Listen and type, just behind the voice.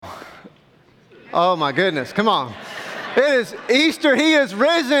Oh my goodness, come on. It is Easter. He is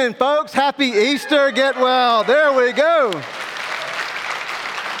risen, folks. Happy Easter. Get well. There we go.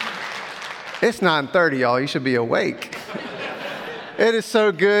 It's 9:30, y'all. You should be awake. It is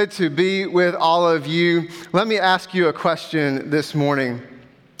so good to be with all of you. Let me ask you a question this morning.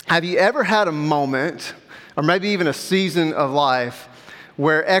 Have you ever had a moment, or maybe even a season of life,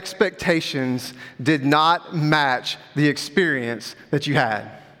 where expectations did not match the experience that you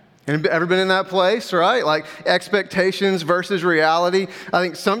had? Ever been in that place, right? Like expectations versus reality. I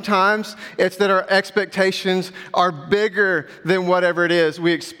think sometimes it's that our expectations are bigger than whatever it is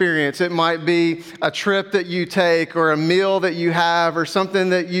we experience. It might be a trip that you take or a meal that you have or something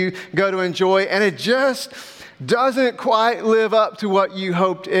that you go to enjoy, and it just doesn't quite live up to what you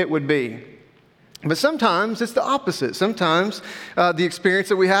hoped it would be. But sometimes it's the opposite. Sometimes the experience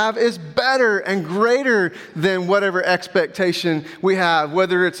that we have is better and greater than whatever expectation we have,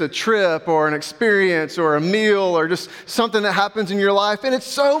 whether it's a trip or an experience or a meal or just something that happens in your life. And it's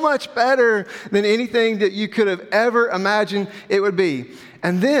so much better than anything that you could have ever imagined it would be.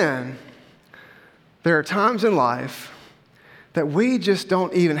 And then there are times in life that we just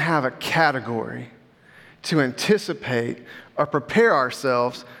don't even have a category to anticipate or prepare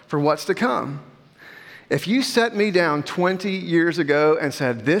ourselves for what's to come. If you set me down 20 years ago and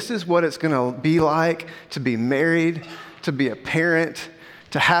said, this is what it's going to be like to be married, to be a parent,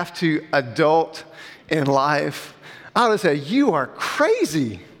 to have to adult in life, I would say, you are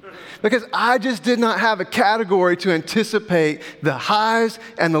crazy. Because I just did not have a category to anticipate the highs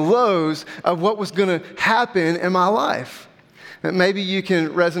and the lows of what was going to happen in my life. And maybe you can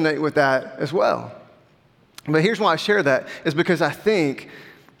resonate with that as well. But here's why I share that, is because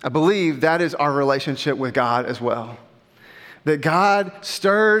I believe that is our relationship with God as well. That God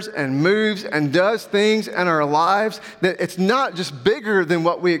stirs and moves and does things in our lives that it's not just bigger than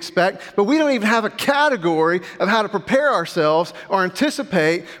what we expect, but we don't even have a category of how to prepare ourselves or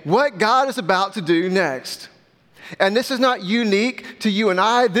anticipate what God is about to do next. And this is not unique to you and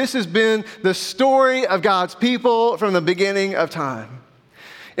I. This has been the story of God's people from the beginning of time.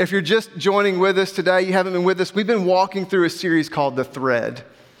 If you're just joining with us today, you haven't been with us, we've been walking through a series called The Thread.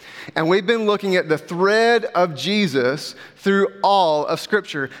 And we've been looking at the thread of Jesus through all of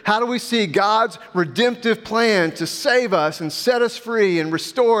Scripture. How do we see God's redemptive plan to save us and set us free and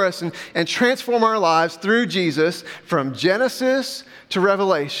restore us and transform our lives through Jesus from Genesis to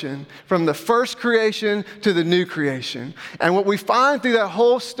Revelation, from the first creation to the new creation? And what we find through that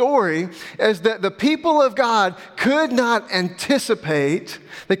whole story is that the people of God could not anticipate,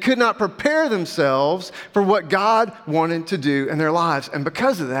 they could not prepare themselves for what God wanted to do in their lives. And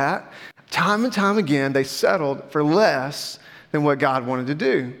because of that, time and time again, they settled for less than what God wanted to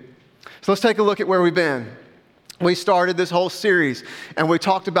do. So let's take a look at where we've been. We started this whole series and we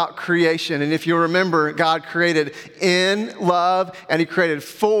talked about creation. And if you remember, God created in love and He created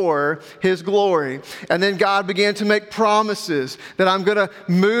for His glory. And then God began to make promises that I'm going to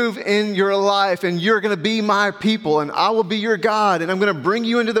move in your life and you're going to be my people and I will be your God and I'm going to bring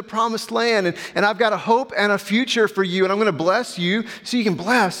you into the promised land. And I've got a hope and a future for you and I'm going to bless you so you can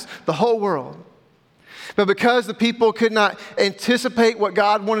bless the whole world. But because the people could not anticipate what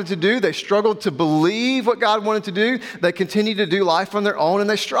God wanted to do, they struggled to believe what God wanted to do. They continued to do life on their own and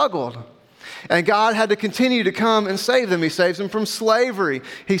they struggled. And God had to continue to come and save them. He saves them from slavery.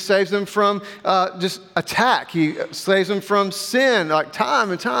 He saves them from just attack. He saves them from sin, like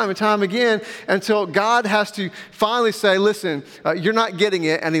time and time and time again, until God has to finally say, listen, you're not getting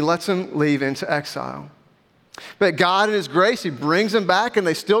it, and He lets them leave into exile. But God in His grace, He brings them back and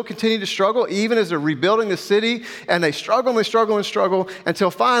they still continue to struggle even as they're rebuilding the city, and they struggle and they struggle and struggle until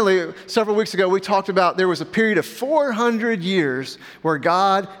finally, several weeks ago, we talked about there was a period of 400 years where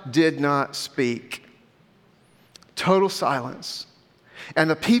God did not speak. Total silence. And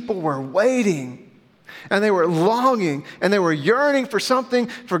the people were waiting and they were longing and they were yearning for something,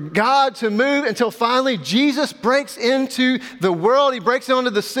 for God to move, until finally Jesus breaks into the world. He breaks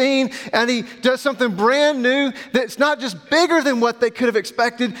onto the scene and He does something brand new that's not just bigger than what they could have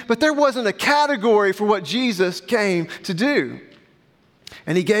expected, but there wasn't a category for what Jesus came to do.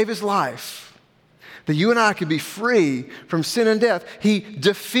 And He gave His life that you and I could be free from sin and death. He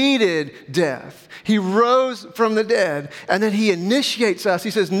defeated death. He rose from the dead, and then He initiates us. He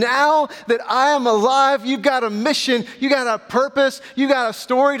says, now that I am alive, you've got a mission, you got a purpose, you got a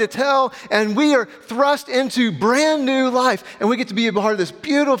story to tell, and we are thrust into brand new life, and we get to be a part of this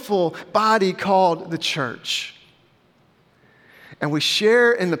beautiful body called the church. And we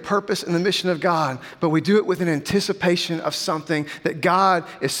share in the purpose and the mission of God, but we do it with an anticipation of something that God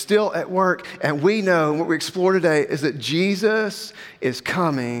is still at work. And we know, and what we explore today is that Jesus is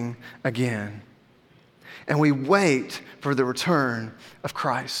coming again. and we wait for the return of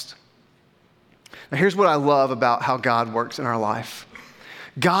Christ. Now, here's what I love about how God works in our life.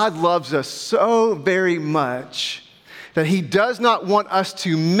 God loves us so very much that he does not want us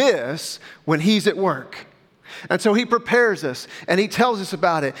to miss when he's at work. And so he prepares us and he tells us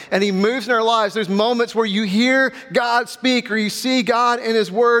about it and he moves in our lives. There's moments where you hear God speak or you see God in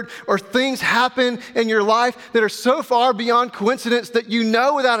his word or things happen in your life that are so far beyond coincidence that you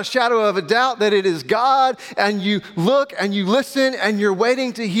know without a shadow of a doubt that it is God, and you look and you listen and you're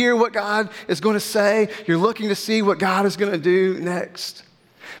waiting to hear what God is going to say. You're looking to see what God is going to do next.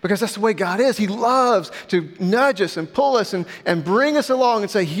 Because that's the way God is. He loves to nudge us and pull us and bring us along and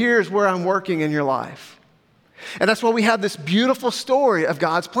say, here's where I'm working in your life. And that's why we have this beautiful story of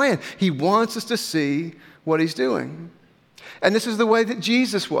God's plan. He wants us to see what he's doing. And this is the way that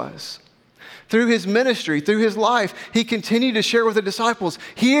Jesus was. Through his ministry, through his life, he continued to share with the disciples,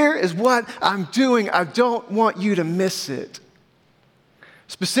 here is what I'm doing. I don't want you to miss it.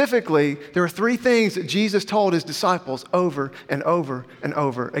 Specifically, there are three things that Jesus told his disciples over and over and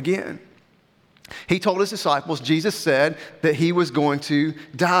over again. He told his disciples, Jesus said that he was going to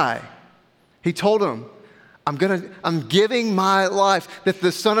die. He told them, I'm giving my life, that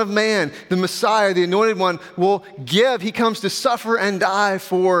the Son of Man, the Messiah, the Anointed One, will give. He comes to suffer and die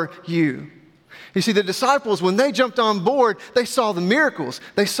for you. You see, the disciples, when they jumped on board, they saw the miracles.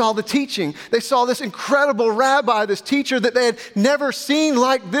 They saw the teaching. They saw this incredible rabbi, this teacher that they had never seen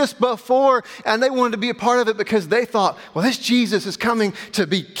like this before. And they wanted to be a part of it because they thought, well, this Jesus is coming to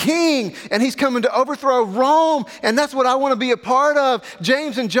be king and he's coming to overthrow Rome. And that's what I want to be a part of.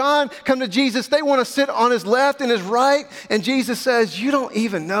 James and John come to Jesus. They want to sit on his left and his right. And Jesus says, you don't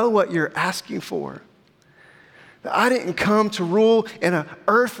even know what you're asking for. I didn't come to rule in an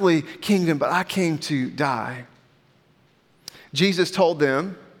earthly kingdom, but I came to die. Jesus told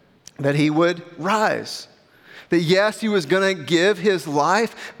them that he would rise. That yes, he was going to give his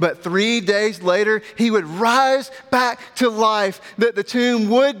life, but 3 days later, he would rise back to life. That the tomb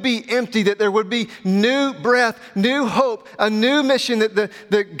would be empty, that there would be new breath, new hope, a new mission,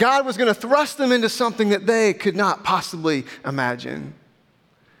 that God was going to thrust them into something that they could not possibly imagine.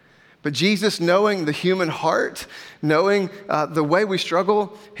 But Jesus, knowing the human heart, knowing the way we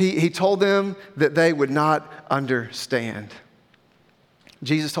struggle, he told them that they would not understand.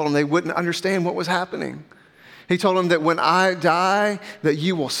 Jesus told them they wouldn't understand what was happening. He told them that when I die, that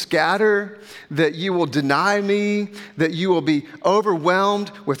you will scatter, that you will deny me, that you will be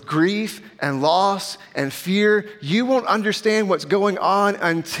overwhelmed with grief and loss and fear. You won't understand what's going on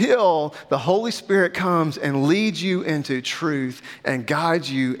until the Holy Spirit comes and leads you into truth and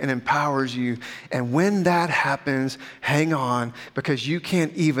guides you and empowers you. And when that happens, hang on, because you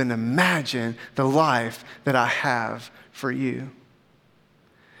can't even imagine the life that I have for you.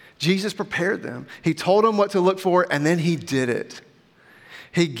 Jesus prepared them. He told them what to look for, and then he did it.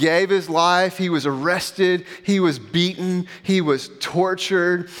 He gave his life. He was arrested. He was beaten. He was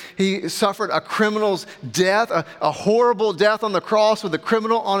tortured. He suffered a criminal's death, a horrible death on the cross with a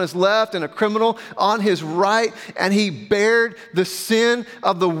criminal on his left and a criminal on his right. And he bared the sin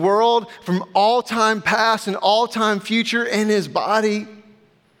of the world from all time past and all time future in his body.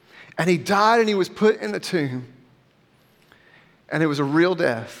 And he died and he was put in the tomb. And it was a real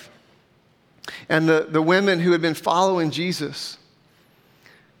death. And the women who had been following Jesus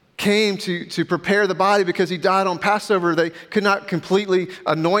came to prepare the body because he died on Passover. They could not completely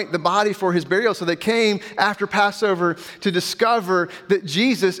anoint the body for his burial. So they came after Passover to discover that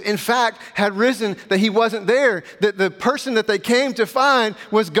Jesus, in fact, had risen, that he wasn't there, that the person that they came to find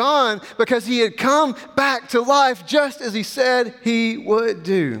was gone because he had come back to life just as he said he would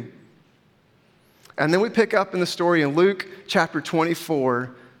do. And then we pick up in the story in Luke chapter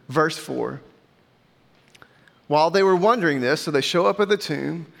 24, verse 4. While they were wondering this, so they show up at the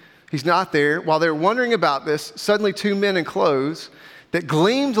tomb, he's not there. While they were wondering about this, suddenly two men in clothes that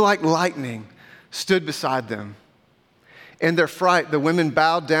gleamed like lightning stood beside them. In their fright, the women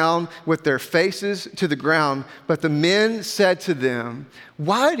bowed down with their faces to the ground, but the men said to them,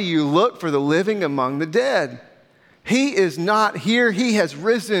 "Why do you look for the living among the dead? He is not here, he has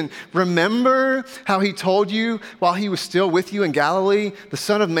risen. Remember how he told you while he was still with you in Galilee, the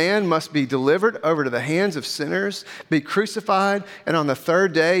Son of Man must be delivered over to the hands of sinners, be crucified, and on the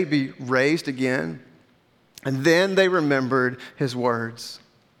third day be raised again." And then they remembered his words.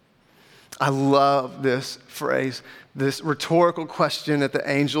 I love this phrase, this rhetorical question that the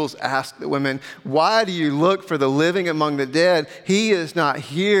angels asked the women. Why do you look for the living among the dead? He is not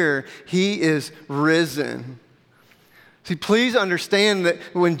here, he is risen. See, please understand that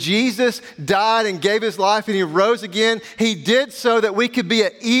when Jesus died and gave his life and he rose again, he did so that we could be an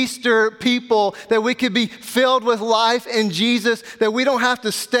Easter people, that we could be filled with life in Jesus, that we don't have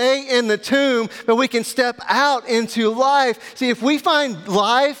to stay in the tomb, but we can step out into life. See, if we find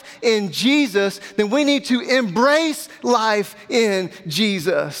life in Jesus, then we need to embrace life in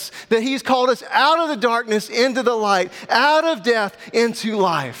Jesus, that he's called us out of the darkness into the light, out of death into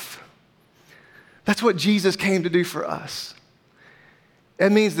life. That's what Jesus came to do for us.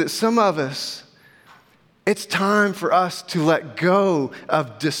 It means that some of us, it's time for us to let go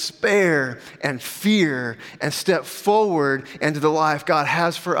of despair and fear and step forward into the life God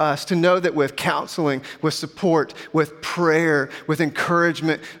has for us, to know that with counseling, with support, with prayer, with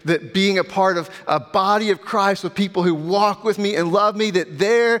encouragement, that being a part of a body of Christ with people who walk with me and love me, that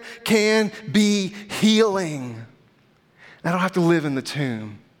there can be healing. I don't have to live in the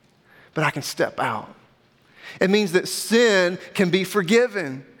tomb, but I can step out. It means that sin can be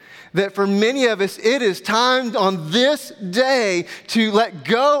forgiven. That for many of us, it is time on this day to let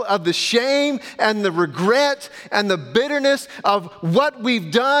go of the shame and the regret and the bitterness of what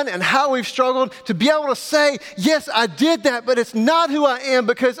we've done and how we've struggled, to be able to say, yes, I did that, but it's not who I am,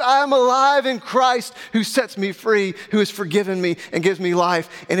 because I'm alive in Christ who sets me free, who has forgiven me and gives me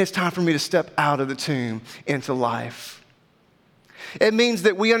life. And it's time for me to step out of the tomb into life. It means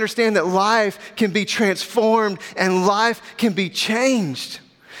that we understand that life can be transformed and life can be changed.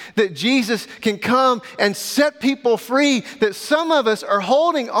 That Jesus can come and set people free, that some of us are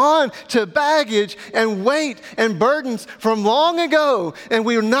holding on to baggage and weight and burdens from long ago, and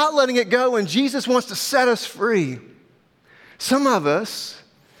we are not letting it go, and Jesus wants to set us free. Some of us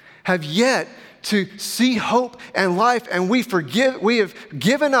have yet to see hope and life, and we have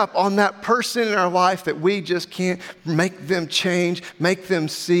given up on that person in our life, that we just can't make them change, make them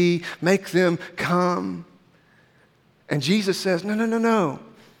see, make them come. And Jesus says, no.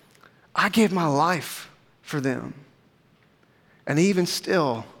 I gave my life for them. And even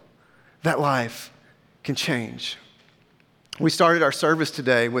still, that life can change. We started our service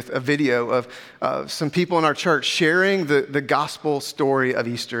today with a video of some people in our church sharing the gospel story of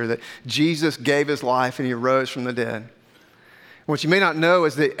Easter, that Jesus gave his life and he rose from the dead. What you may not know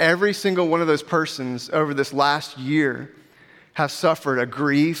is that every single one of those persons over this last year have suffered a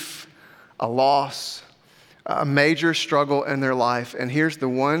grief, a loss, a major struggle in their life. And here's the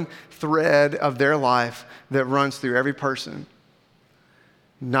one thread of their life that runs through every person.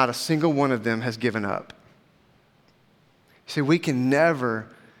 Not a single one of them has given up. See, we can never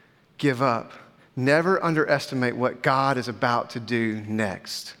give up, never underestimate what God is about to do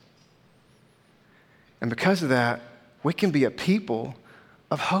next. And because of that, we can be a people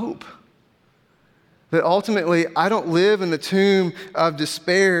of hope. That ultimately, I don't live in the tomb of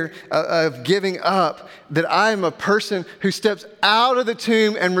despair, of giving up, that I am a person who steps out of the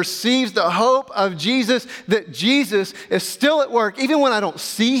tomb and receives the hope of Jesus, that Jesus is still at work, even when I don't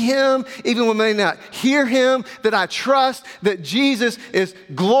see him, even when I may not hear him, that I trust that Jesus is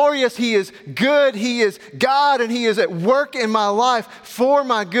glorious, he is good, he is God, and he is at work in my life for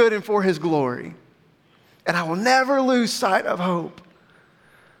my good and for his glory. And I will never lose sight of hope,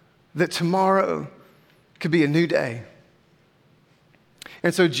 that tomorrow could be a new day.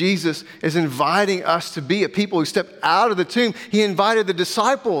 And so Jesus is inviting us to be a people who step out of the tomb. He invited the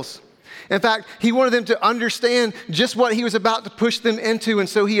disciples. In fact, he wanted them to understand just what he was about to push them into. And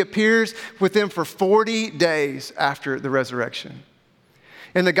so he appears with them for 40 days after the resurrection.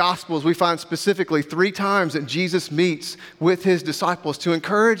 In the Gospels, we find specifically 3 times that Jesus meets with his disciples to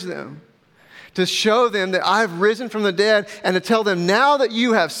encourage them, to show them that I've risen from the dead, and to tell them, now that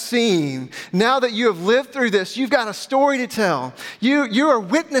you have seen, now that you have lived through this, you've got a story to tell. You are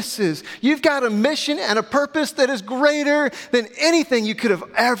witnesses. You've got a mission and a purpose that is greater than anything you could have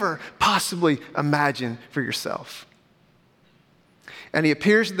ever possibly imagined for yourself. And he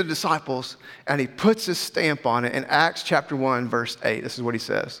appears to the disciples, and he puts his stamp on it in Acts chapter 1, verse 8. This is what he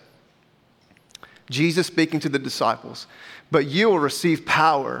says. Jesus speaking to the disciples, "But you will receive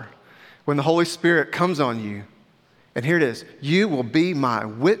power when the Holy Spirit comes on you." And here it is. "You will be my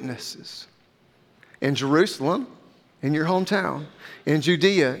witnesses in Jerusalem, in your hometown, in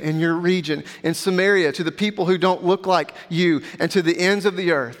Judea, in your region, in Samaria, to the people who don't look like you, and to the ends of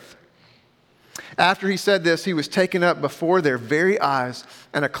the earth." After he said this, he was taken up before their very eyes,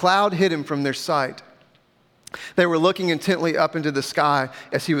 and a cloud hid him from their sight. They were looking intently up into the sky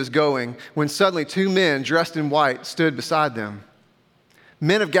as he was going, when suddenly 2 men dressed in white stood beside them.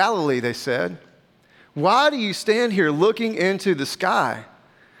 "Men of Galilee," they said, "why do you stand here looking into the sky?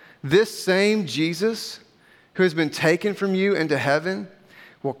 This same Jesus who has been taken from you into heaven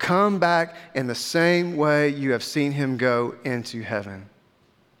will come back in the same way you have seen him go into heaven.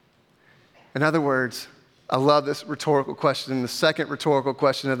 In other words, I love this rhetorical question, the second rhetorical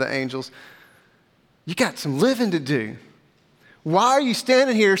question of the angels. You got some living to do. Why are you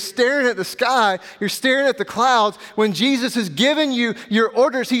standing here staring at the sky? You're staring at the clouds when Jesus has given you your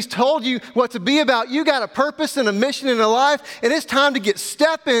orders. He's told you what to be about. You got a purpose and a mission in a life, and it's time to get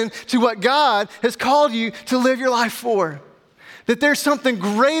step into what God has called you to live your life for. That there's something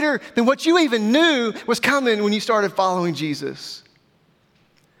greater than what you even knew was coming when you started following Jesus.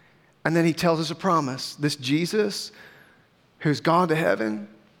 And then he tells us a promise. This Jesus who's gone to heaven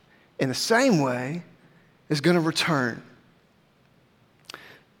in the same way is going to return.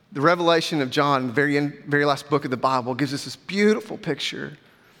 The Revelation of John, the very last book of the Bible, gives us this beautiful picture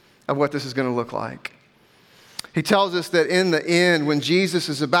of what this is going to look like. He tells us that in the end, when Jesus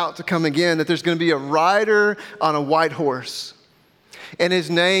is about to come again, that there's going to be a rider on a white horse. And his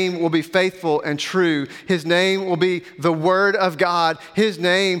name will be faithful and true. His name will be the Word of God. His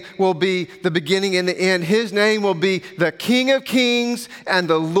name will be the beginning and the end. His name will be the King of Kings and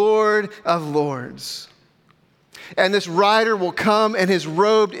the Lord of Lords. And this rider will come, and his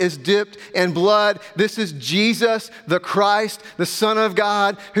robe is dipped in blood. This is Jesus, the Christ, the Son of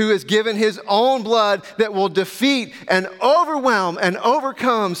God, who has given his own blood that will defeat and overwhelm and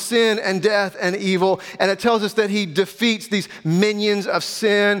overcome sin and death and evil. And it tells us that he defeats these minions of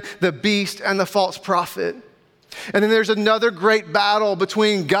sin, the beast and the false prophet. And then there's another great battle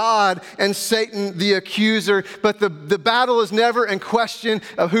between God and Satan, the accuser. But the battle is never in question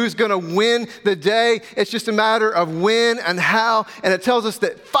of who's going to win the day. It's just a matter of when and how. And it tells us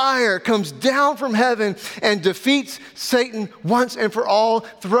that fire comes down from heaven and defeats Satan once and for all,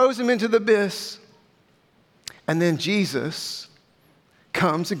 throws him into the abyss. And then Jesus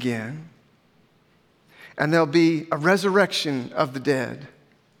comes again, and there'll be a resurrection of the dead.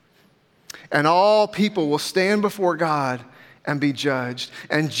 And all people will stand before God and be judged.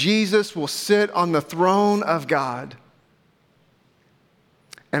 And Jesus will sit on the throne of God.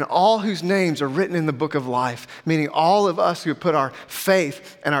 And all whose names are written in the book of life, meaning all of us who put our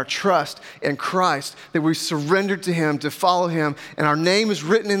faith and our trust in Christ, that we surrendered to him to follow him, and our name is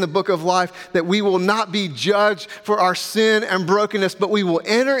written in the book of life, that we will not be judged for our sin and brokenness, but we will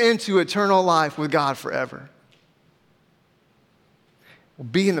enter into eternal life with God forever. We'll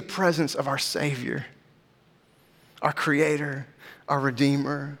be in the presence of our Savior, our Creator, our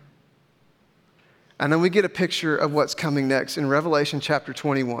Redeemer. And then we get a picture of what's coming next in Revelation chapter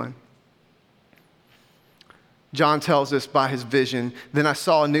 21. John tells us by his vision, "Then I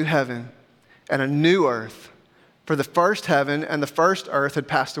saw a new heaven and a new earth, for the first heaven and the first earth had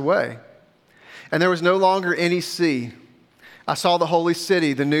passed away, and there was no longer any sea. I saw the holy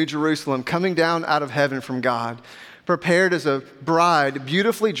city, the new Jerusalem, coming down out of heaven from God, prepared as a bride,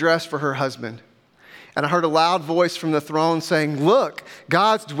 beautifully dressed for her husband. And I heard a loud voice from the throne saying, 'Look,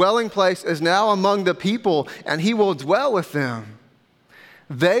 God's dwelling place is now among the people, and he will dwell with them.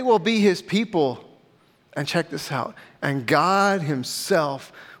 They will be his people.' And check this out. And God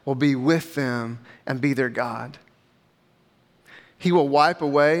himself will be with them and be their God. He will wipe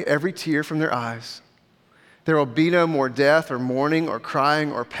away every tear from their eyes. There will be no more death or mourning or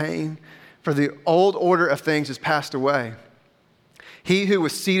crying or pain, for the old order of things has passed away. He who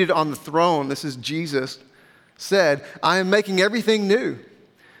was seated on the throne," this is Jesus, "said, 'I am making everything new.'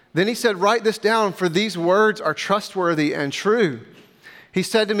 Then he said, 'Write this down, for these words are trustworthy and true.' He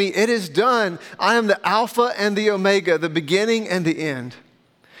said to me, 'It is done. I am the Alpha and the Omega, the beginning and the end.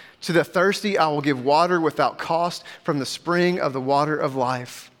 To the thirsty I will give water without cost from the spring of the water of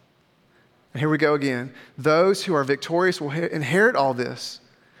life.'" And here we go again. "Those who are victorious will inherit all this,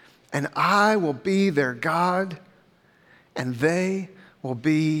 and I will be their God, and they will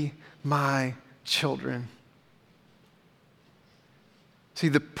be my children." See,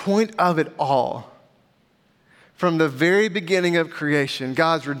 the point of it all, from the very beginning of creation,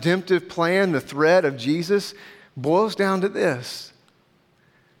 God's redemptive plan, the thread of Jesus, boils down to this: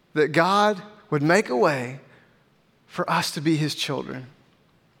 that God would make a way for us to be his children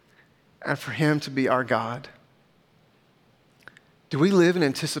and for him to be our God. Do we live in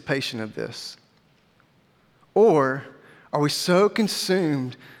anticipation of this? Or are we so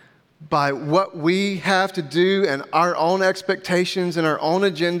consumed by what we have to do and our own expectations and our own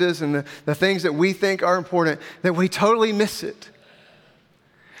agendas and the things that we think are important that we totally miss it?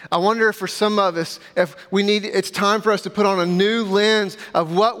 I wonder if for some of us, it's time for us to put on a new lens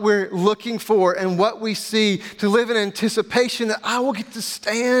of what we're looking for and what we see, to live in anticipation that I will get to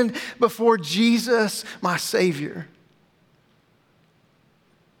stand before Jesus, my Savior.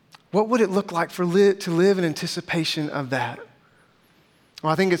 What would it look like to live in anticipation of that?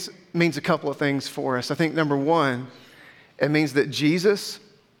 Well, I think it means a couple of things for us. I think number one, it means that Jesus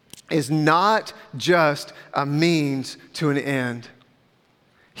is not just a means to an end.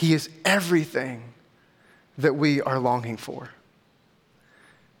 He is everything that we are longing for.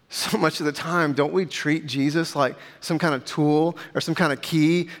 So much of the time, don't we treat Jesus like some kind of tool or some kind of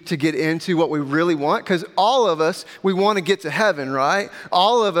key to get into what we really want? Because all of us, we want to get to heaven, right?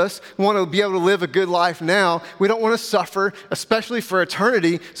 All of us want to be able to live a good life now. We don't want to suffer, especially for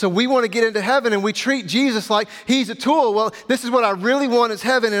eternity. So we want to get into heaven, and we treat Jesus like he's a tool. Well, this is what I really want is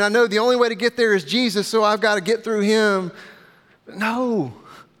heaven, and I know the only way to get there is Jesus, so I've got to get through him. No.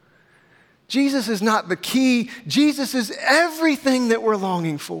 Jesus is not the key. Jesus is everything that we're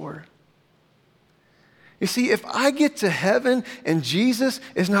longing for. You see, if I get to heaven and Jesus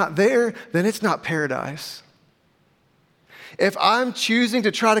is not there, then it's not paradise. If I'm choosing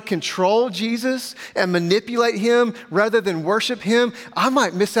to try to control Jesus and manipulate him rather than worship him, I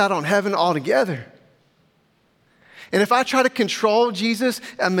might miss out on heaven altogether. And if I try to control Jesus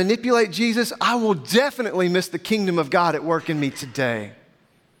and manipulate Jesus, I will definitely miss the kingdom of God at work in me today.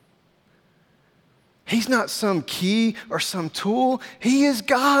 He's not some key or some tool. He is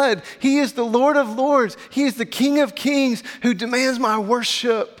God. He is the Lord of Lords. He is the King of Kings who demands my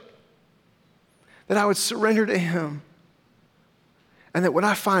worship, that I would surrender to him. And that when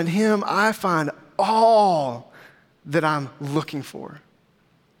I find him, I find all that I'm looking for.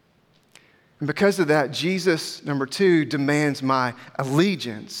 And because of that, Jesus, number two, demands my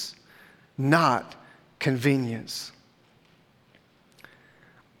allegiance, not convenience.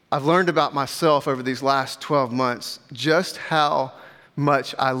 I've learned about myself over these last 12 months just how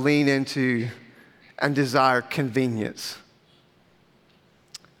much I lean into and desire convenience.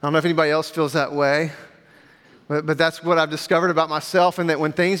 I don't know if anybody else feels that way, but that's what I've discovered about myself, and that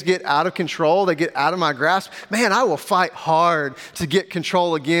when things get out of control, they get out of my grasp, man, I will fight hard to get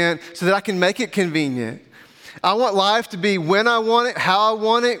control again so that I can make it convenient. I want life to be when I want it, how I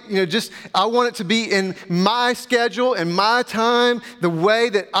want it. I want it to be in my schedule and my time, the way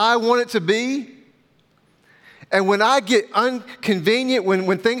that I want it to be. And when I get inconvenient,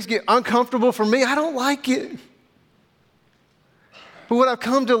 when things get uncomfortable for me, I don't like it. But what I've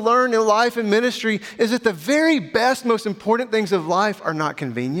come to learn in life and ministry is that the very best, most important things of life are not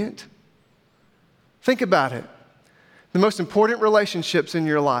convenient. Think about it. The most important relationships in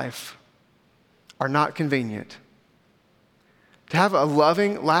your life are not convenient. To have a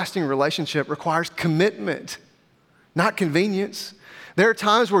loving, lasting relationship requires commitment, not convenience. There are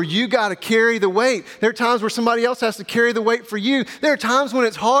times where you got to carry the weight. There are times where somebody else has to carry the weight for you. There are times when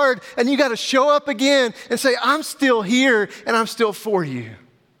it's hard and you got to show up again and say, I'm still here and I'm still for you.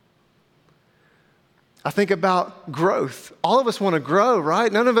 I think about growth. All of us want to grow,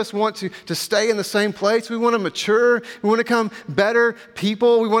 right? None of us want to stay in the same place. We want to mature. We want to become better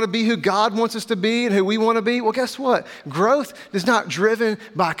people. We want to be who God wants us to be and who we want to be. Well, guess what? Growth is not driven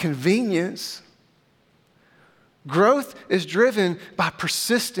by convenience. Growth is driven by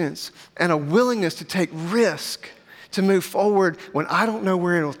persistence and a willingness to take risk, to move forward when I don't know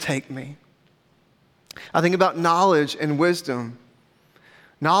where it'll take me. I think about knowledge and wisdom.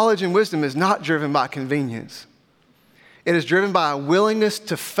 Knowledge and wisdom is not driven by convenience. It is driven by a willingness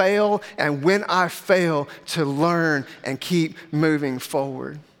to fail, and when I fail, to learn and keep moving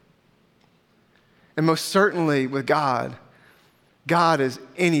forward. And most certainly with God, God is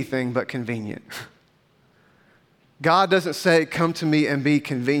anything but convenient. God doesn't say, come to me and be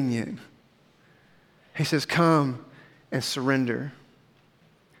convenient. He says, come and surrender.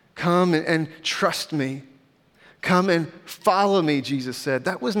 Come and trust me. Come and follow me, Jesus said.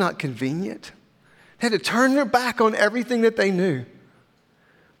 That was not convenient. They had to turn their back on everything that they knew.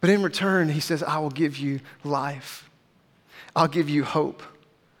 But in return, he says, I will give you life. I'll give you hope.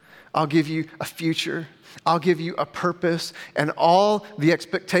 I'll give you a future. I'll give you a purpose. And all the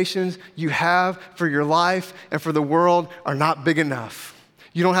expectations you have for your life and for the world are not big enough.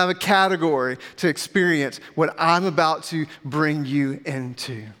 You don't have a category to experience what I'm about to bring you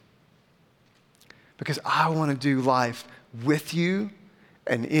into. Because I want to do life with you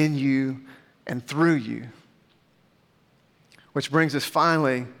and in you and through you. Which brings us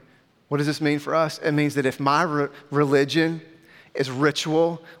finally, what does this mean for us? It means that if my religion is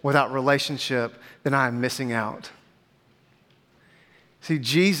ritual without relationship, then I am missing out. See,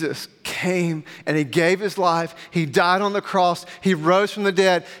 Jesus came and he gave his life. He died on the cross. He rose from the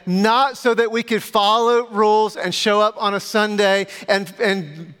dead, not so that we could follow rules and show up on a Sunday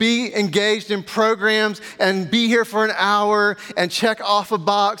and be engaged in programs and be here for an hour and check off a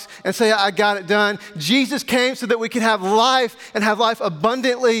box and say, I got it done. Jesus came so that we could have life and have life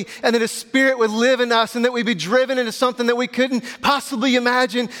abundantly, and that his Spirit would live in us, and that we'd be driven into something that we couldn't possibly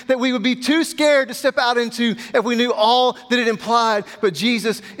imagine, that we would be too scared to step out into if we knew all that it implied. But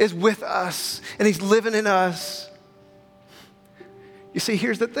Jesus is with us and he's living in us. You see,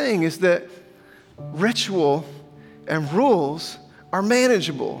 here's the thing, is that ritual and rules are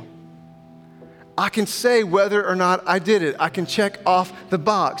manageable. I can say whether or not I did it. I can check off the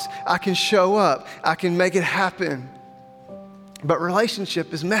box. I can show up. I can make it happen. But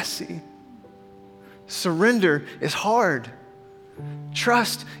relationship is messy. Surrender is hard.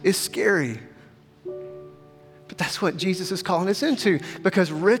 Trust is scary. But that's what Jesus is calling us into,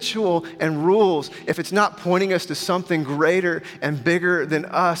 because ritual and rules, if it's not pointing us to something greater and bigger than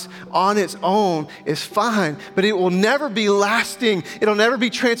us on its own, is fine, but it will never be lasting. It'll never be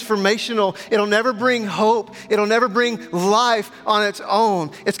transformational. It'll never bring hope. It'll never bring life on its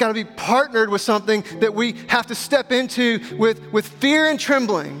own. It's got to be partnered with something that we have to step into with fear and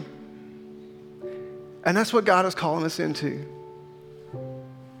trembling. And that's what God is calling us into,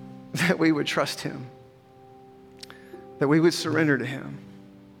 that we would trust him, that we would surrender to him,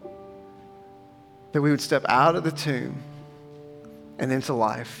 that we would step out of the tomb and into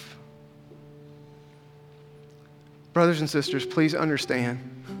life. Brothers and sisters, please understand,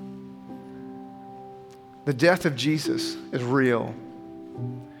 the death of Jesus is real.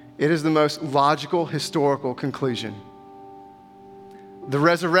 It is the most logical, historical conclusion. The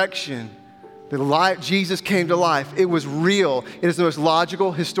resurrection, Jesus came to life. It was real. It is the most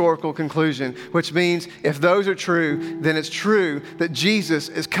logical, historical conclusion, which means if those are true, then it's true that Jesus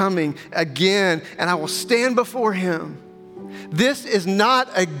is coming again, and I will stand before him. This is not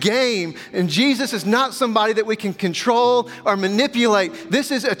a game, and Jesus is not somebody that we can control or manipulate. This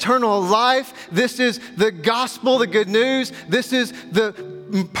is eternal life. This is the gospel, the good news. This is the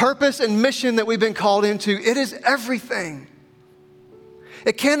purpose and mission that we've been called into. It is everything.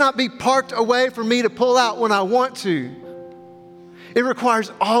 It cannot be parked away for me to pull out when I want to. It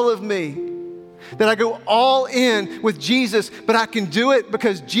requires all of me, that I go all in with Jesus, but I can do it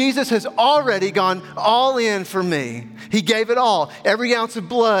because Jesus has already gone all in for me. He gave it all. Every ounce of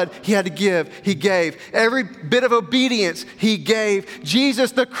blood he had to give, he gave. Every bit of obedience he gave.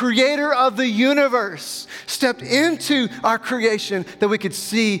 Jesus, the creator of the universe, stepped into our creation that we could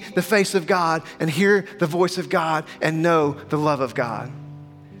see the face of God and hear the voice of God and know the love of God.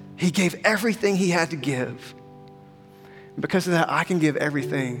 He gave everything he had to give. And because of that, I can give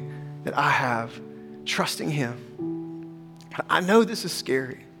everything that I have, trusting him. I know this is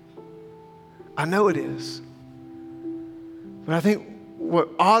scary. I know it is. But I think what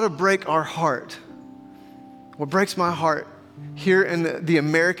ought to break our heart, what breaks my heart here in the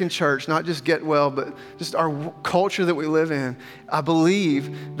American church, not just Get Well, but just our culture that we live in, I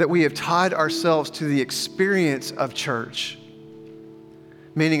believe that we have tied ourselves to the experience of church.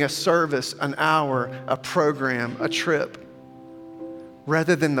 Meaning a service, an hour, a program, a trip,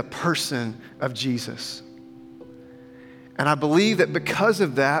 rather than the person of Jesus. And I believe that because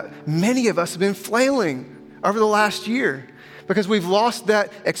of that, many of us have been flailing over the last year because we've lost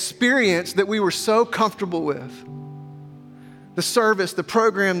that experience that we were so comfortable with. The service, the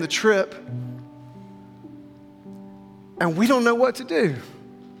program, the trip. And we don't know what to do.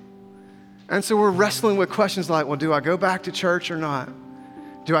 And so we're wrestling with questions like, well, do I go back to church or not?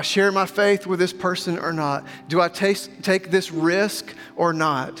 Do I share my faith with this person or not? Do I take this risk or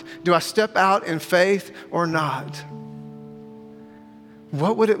not? Do I step out in faith or not?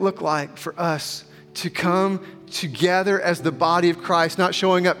 What would it look like for us to come together as the body of Christ, not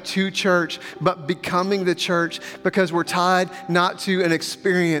showing up to church, but becoming the church, because we're tied not to an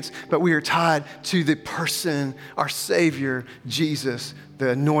experience, but we are tied to the person, our Savior, Jesus, the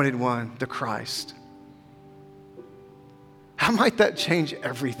Anointed One, the Christ? How might that change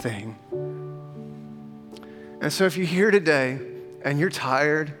everything? And so if you're here today and you're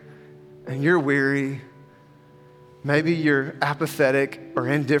tired and you're weary, maybe you're apathetic or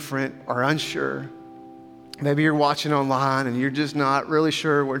indifferent or unsure, maybe you're watching online and you're just not really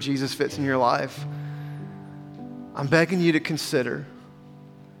sure where Jesus fits in your life, I'm begging you to consider,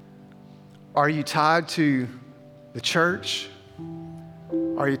 are you tied to the church?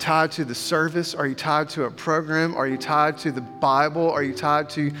 Are you tied to the service? Are you tied to a program? Are you tied to the Bible? Are you tied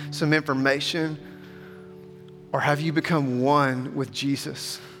to some information? Or have you become one with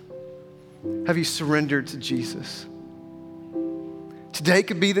Jesus? Have you surrendered to Jesus? Today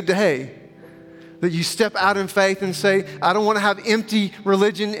could be the day that you step out in faith and say, I don't want to have empty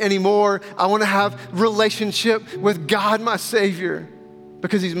religion anymore. I want to have relationship with God, my Savior,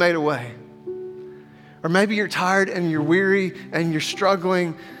 because He's made a way. Or maybe you're tired and you're weary and you're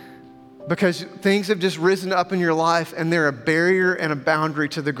struggling because things have just risen up in your life and they're a barrier and a boundary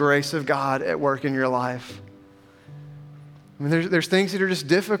to the grace of God at work in your life. I mean, there's things that are just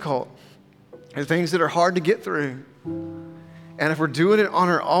difficult. There's things that are hard to get through. And if we're doing it on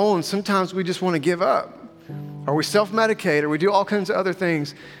our own, sometimes we just want to give up. Or we self-medicate, or we do all kinds of other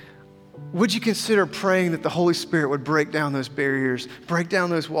things. Would you consider praying that the Holy Spirit would break down those barriers, break down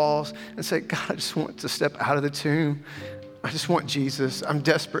those walls, and say, God, I just want to step out of the tomb. I just want Jesus. I'm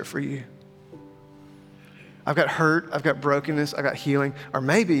desperate for you. I've got hurt, I've got brokenness, I've got healing. Or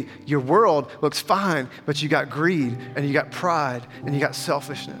maybe your world looks fine, but you got greed, and you got pride, and you got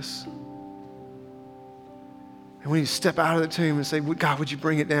selfishness. And when you step out of the tomb and say, God, would you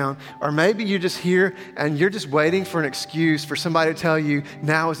bring it down? Or maybe you're just here and you're just waiting for an excuse for somebody to tell you,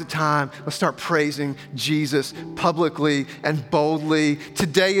 now is the time. Let's start praising Jesus publicly and boldly.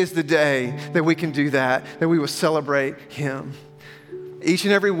 Today is the day that we can do that we will celebrate Him. Each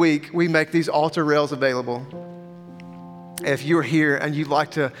and every week, we make these altar rails available. If you're here and you'd like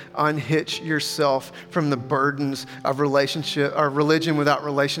to unhitch yourself from the burdens of relationship or religion without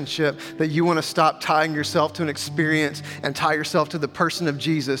relationship, that you want to stop tying yourself to an experience and tie yourself to the person of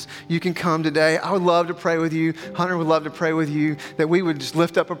Jesus, you can come today. I would love to pray with you. Hunter would love to pray with you, that we would just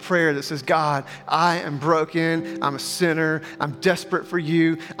lift up a prayer that says, God, I am broken. I'm a sinner. I'm desperate for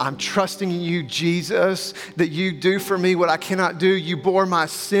you. I'm trusting in you, Jesus, that you do for me what I cannot do. You bore my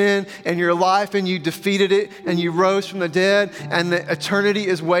sin in your life and you defeated it and you rose from the dead. And the eternity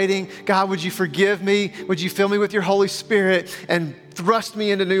is waiting. God, would you forgive me? Would you fill me with your Holy Spirit and thrust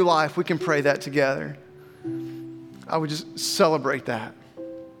me into new life? We can pray that together. I would just celebrate that.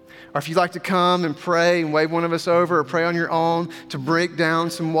 Or if you'd like to come and pray and wave one of us over or pray on your own to break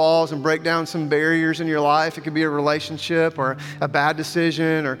down some walls and break down some barriers in your life. It could be a relationship or a bad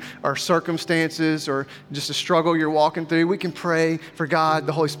decision or circumstances or just a struggle you're walking through. We can pray for God,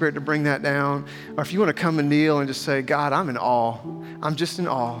 the Holy Spirit, to bring that down. Or if you want to come and kneel and just say, God, I'm in awe. I'm just in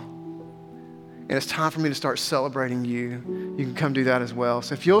awe. And it's time for me to start celebrating you. You can come do that as well.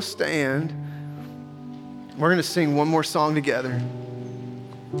 So if you'll stand, we're going to sing one more song together.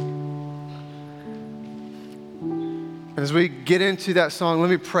 As we get into that song, let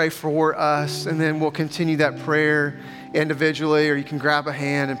me pray for us, and then we'll continue that prayer individually, or you can grab a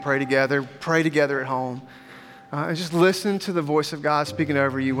hand and pray together at home. And just listen to the voice of God speaking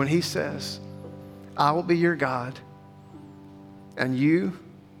over you when He says, I will be your God, and you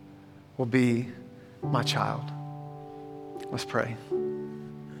will be my child. Let's pray.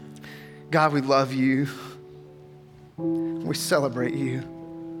 God, we love you. We celebrate you.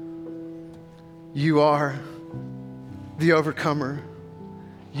 You are the overcomer.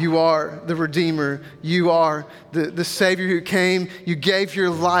 You are the Redeemer. You are the Savior who came. You gave your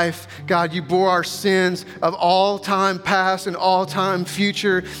life. God, you bore our sins of all time past and all time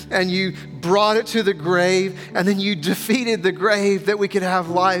future, and you brought it to the grave, and then you defeated the grave that we could have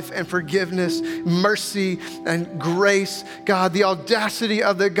life and forgiveness, mercy and grace. God, the audacity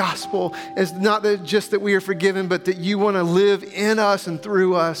of the gospel is not just that we are forgiven, but that you want to live in us and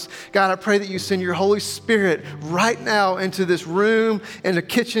through us. God, I pray that you send your Holy Spirit right now into this room, into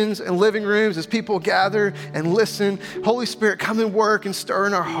kitchens and living rooms as people gather and listen. Holy Spirit, come and work and stir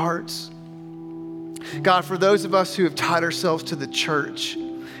in our hearts. God, for those of us who have tied ourselves to the church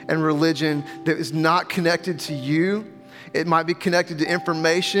and religion that is not connected to you, it might be connected to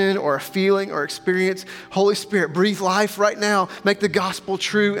information or a feeling or experience. Holy Spirit, breathe life right now. Make the gospel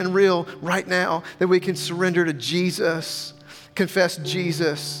true and real right now, that we can surrender to Jesus, confess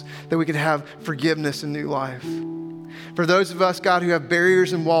Jesus, that we can have forgiveness and new life. For those of us, God, who have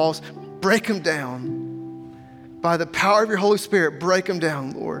barriers and walls, break them down. By the power of your Holy Spirit, break them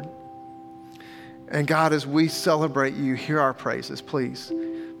down, Lord. And God, as we celebrate you, hear our praises, please.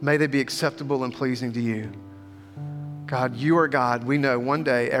 May they be acceptable and pleasing to you. God, you are God. We know one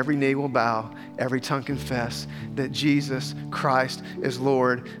day every knee will bow, every tongue confess that Jesus Christ is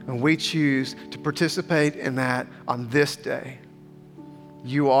Lord. And we choose to participate in that on this day.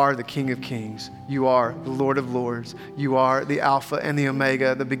 You are the King of Kings. You are the Lord of Lords. You are the Alpha and the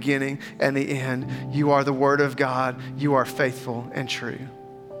Omega, the beginning and the end. You are the Word of God. You are faithful and true.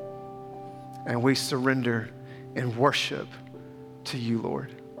 And we surrender in worship to you,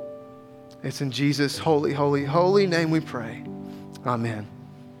 Lord. It's in Jesus' holy, holy, holy name we pray. Amen.